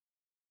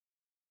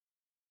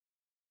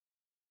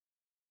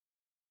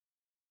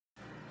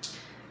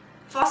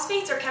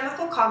Phosphates are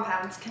chemical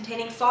compounds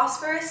containing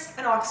phosphorus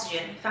and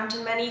oxygen found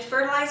in many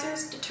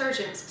fertilizers,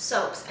 detergents,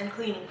 soaps, and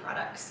cleaning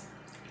products.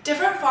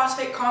 Different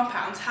phosphate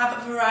compounds have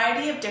a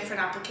variety of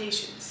different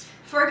applications.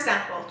 For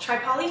example,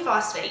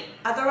 tripolyphosphate,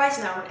 otherwise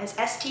known as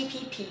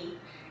STPP,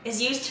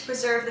 is used to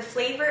preserve the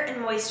flavor and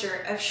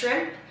moisture of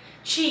shrimp,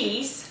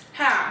 cheese,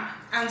 Ham,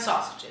 and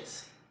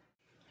sausages.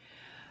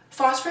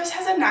 Phosphorus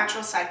has a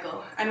natural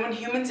cycle, and when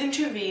humans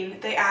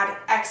intervene, they add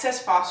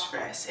excess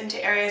phosphorus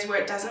into areas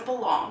where it doesn't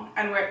belong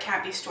and where it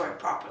can't be stored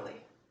properly.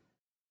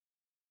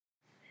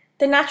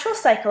 The natural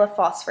cycle of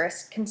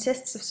phosphorus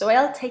consists of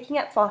soil taking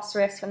up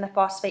phosphorus from the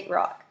phosphate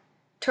rock.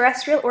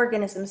 Terrestrial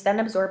organisms then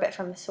absorb it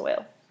from the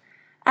soil.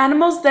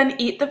 Animals then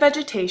eat the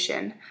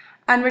vegetation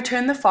and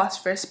return the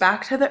phosphorus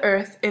back to the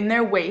earth in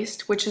their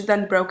waste, which is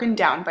then broken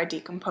down by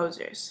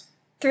decomposers.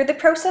 Through the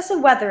process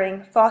of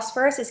weathering,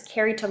 phosphorus is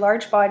carried to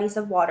large bodies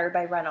of water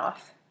by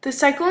runoff. The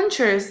cycle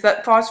ensures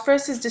that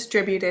phosphorus is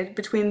distributed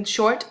between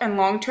short and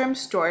long-term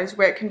stores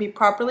where it can be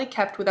properly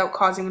kept without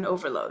causing an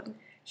overload.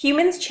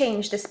 Humans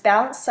change this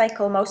balanced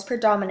cycle most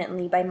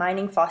predominantly by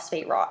mining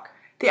phosphate rock.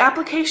 The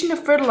application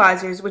of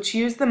fertilizers which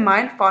use the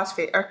mined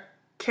phosphate are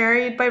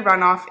carried by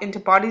runoff into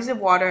bodies of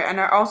water and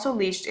are also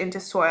leached into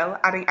soil,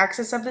 adding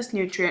excess of this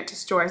nutrient to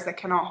stores that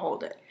cannot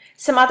hold it.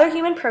 Some other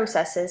human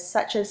processes,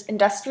 such as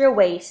industrial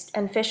waste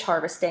and fish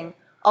harvesting,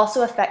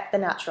 also affect the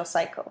natural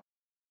cycle.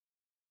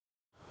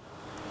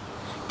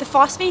 The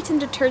phosphates in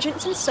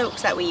detergents and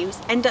soaps that we use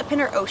end up in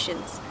our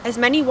oceans, as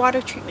many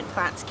water treatment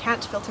plants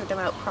can't filter them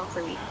out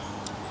properly.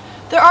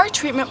 There are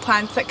treatment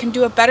plants that can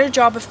do a better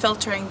job of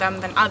filtering them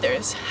than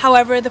others.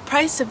 However, the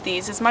price of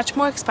these is much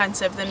more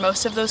expensive than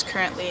most of those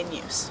currently in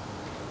use.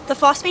 The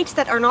phosphates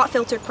that are not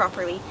filtered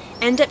properly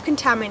end up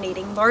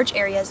contaminating large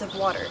areas of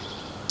water.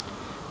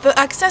 The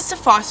excess of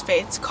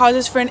phosphates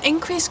causes for an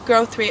increased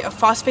growth rate of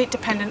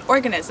phosphate-dependent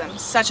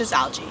organisms, such as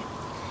algae.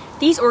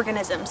 These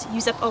organisms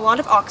use up a lot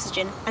of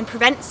oxygen and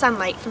prevent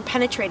sunlight from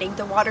penetrating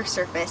the water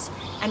surface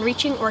and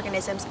reaching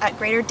organisms at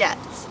greater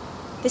depths.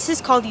 This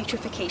is called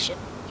eutrophication.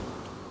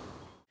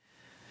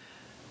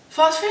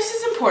 Phosphorus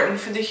is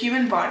important for the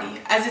human body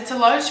as it's a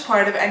large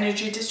part of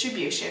energy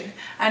distribution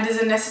and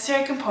is a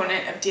necessary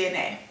component of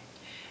DNA.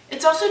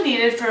 It's also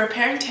needed for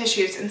repairing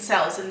tissues and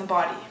cells in the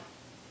body.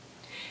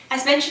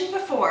 As mentioned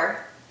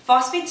before,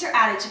 phosphates are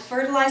added to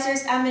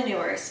fertilizers and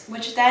manures,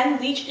 which then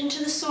leach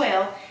into the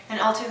soil and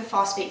alter the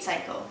phosphate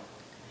cycle.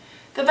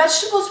 The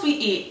vegetables we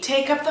eat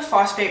take up the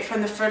phosphate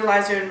from the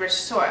fertilizer-enriched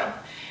soil,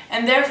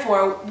 and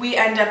therefore we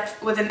end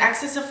up with an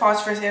excess of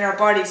phosphorus in our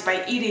bodies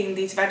by eating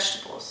these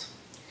vegetables.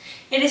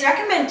 It is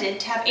recommended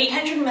to have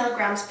 800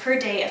 milligrams per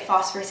day of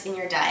phosphorus in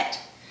your diet,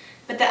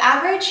 but the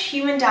average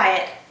human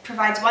diet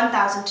provides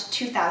 1,000 to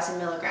 2,000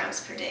 milligrams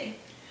per day.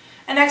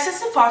 An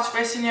excess of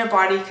phosphorus in your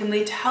body can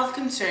lead to health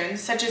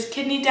concerns such as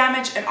kidney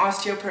damage and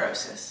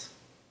osteoporosis.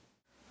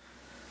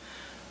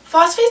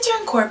 Phosphates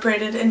are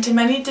incorporated into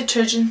many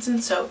detergents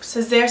and soaps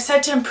as they are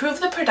said to improve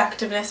the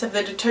productiveness of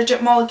the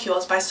detergent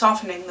molecules by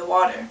softening the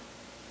water.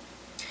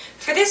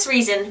 For this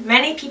reason,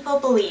 many people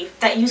believe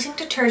that using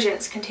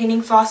detergents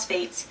containing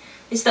phosphates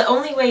is the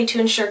only way to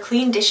ensure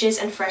clean dishes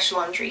and fresh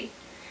laundry.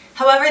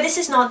 However, this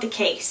is not the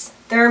case.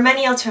 There are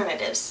many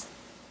alternatives.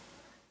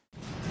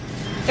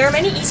 There are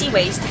many easy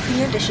ways to clean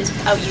your dishes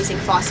without using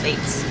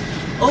phosphates.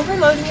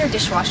 Overloading your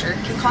dishwasher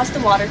can cause the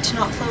water to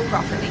not flow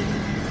properly.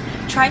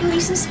 Try to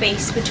leave some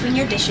space between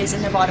your dishes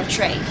and the bottom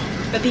tray,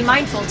 but be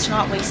mindful to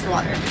not waste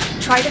water.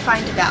 Try to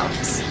find a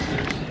balance.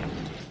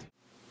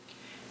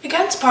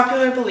 Against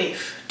popular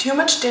belief, too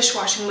much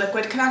dishwashing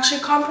liquid can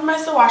actually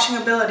compromise the washing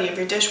ability of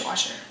your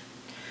dishwasher.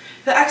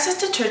 The excess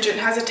detergent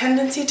has a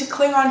tendency to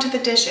cling onto the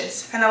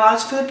dishes and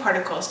allows food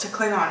particles to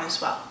cling on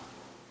as well.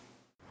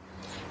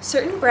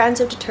 Certain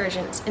brands of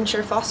detergents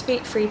ensure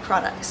phosphate-free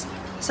products.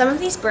 Some of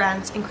these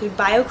brands include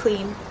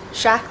BioClean,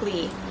 Shaq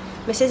Lee,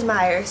 Mrs.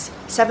 Meyer's,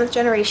 7th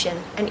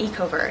Generation, and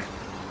Ecover.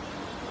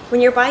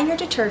 When you're buying your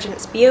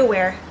detergents, be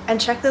aware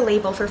and check the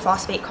label for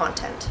phosphate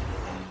content.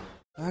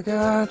 I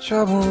got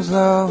troubles,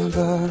 Lord,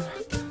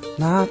 but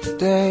not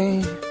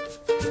today.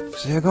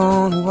 'Cause they're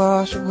gonna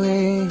wash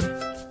away.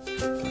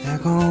 They're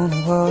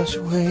gonna wash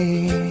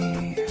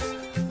away.